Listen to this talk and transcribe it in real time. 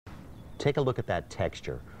take a look at that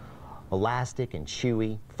texture. Elastic and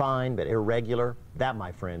chewy, fine but irregular. That,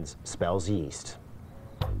 my friends, spells yeast.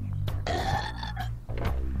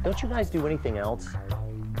 Don't you guys do anything else?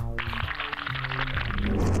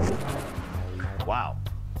 Wow,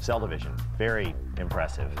 cell division, very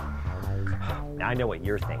impressive. Now I know what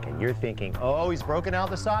you're thinking. You're thinking, oh, he's broken out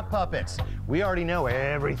the sock puppets. We already know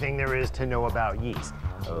everything there is to know about yeast.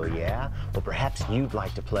 Oh yeah? Well, perhaps you'd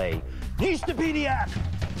like to play Yeastopediac.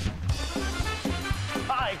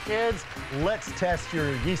 Hi, kids. Let's test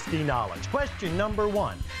your yeasty knowledge. Question number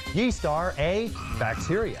 1. Yeast are A,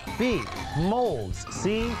 bacteria, B, molds,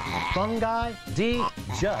 C, fungi, D,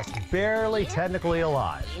 just barely technically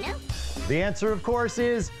alive. The answer, of course,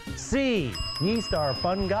 is C. Yeast are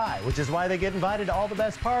fungi, which is why they get invited to all the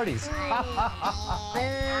best parties. Never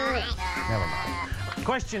mind.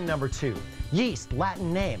 Question number 2. Yeast,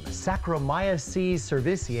 Latin name, Saccharomyces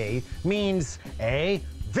cerevisiae, means A,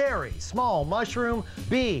 very small mushroom,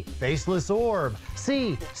 B, faceless orb,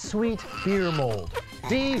 C, sweet beer mold,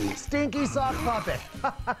 D, stinky sock puppet.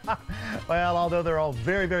 Well, although they're all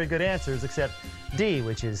very, very good answers, except D,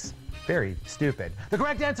 which is very stupid. The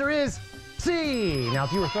correct answer is C. Now,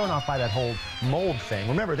 if you were thrown off by that whole mold thing,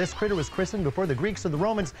 remember, this critter was christened before the Greeks or the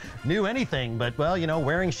Romans knew anything but, well, you know,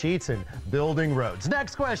 wearing sheets and building roads.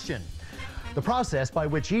 Next question. The process by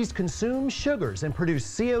which yeast consume sugars and produce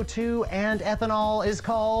CO2 and ethanol is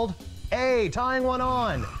called A, tying one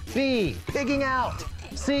on, B, pigging out,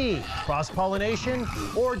 C, cross-pollination,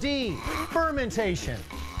 or D, fermentation.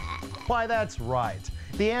 Why, that's right.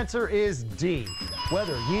 The answer is D.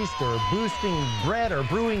 Whether yeast are boosting bread or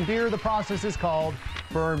brewing beer, the process is called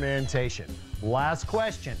fermentation. Last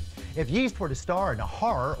question. If yeast were to star in a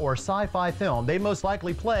horror or sci-fi film, they most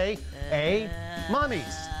likely play A,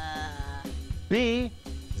 mummies, B,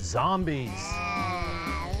 zombies,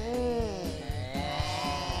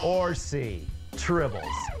 or C, tribbles.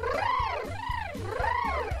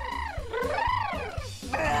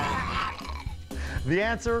 The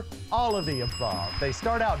answer, all of the above. They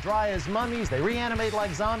start out dry as mummies, they reanimate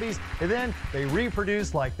like zombies, and then they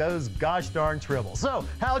reproduce like those gosh darn tribbles. So,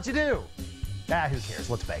 how'd you do? Who cares?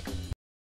 Let's bake.